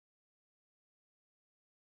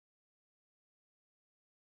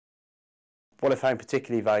what I found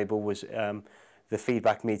particularly valuable was the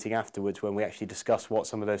feedback meeting afterwards, when we actually discussed what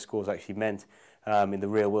some of those scores actually meant in the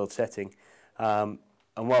real world setting. And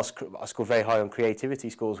whilst I scored very high on creativity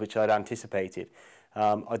scores, which I'd anticipated,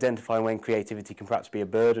 identifying when creativity can perhaps be a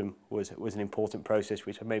burden was an important process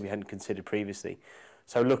which I maybe hadn't considered previously.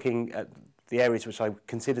 So looking at the areas which I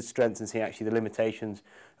considered strengths and seeing actually the limitations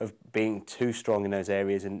of being too strong in those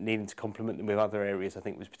areas and needing to complement them with other areas, I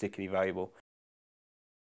think was particularly valuable.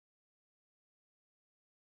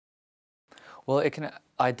 Well, it can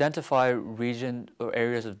identify region or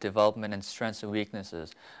areas of development and strengths and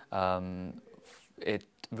weaknesses. It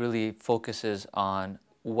really focuses on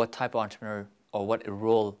what type of entrepreneur or what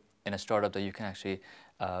role in a startup that you can actually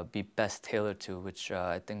be best tailored to, which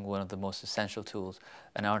I think one of the most essential tools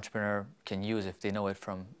an entrepreneur can use if they know it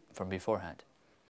from beforehand.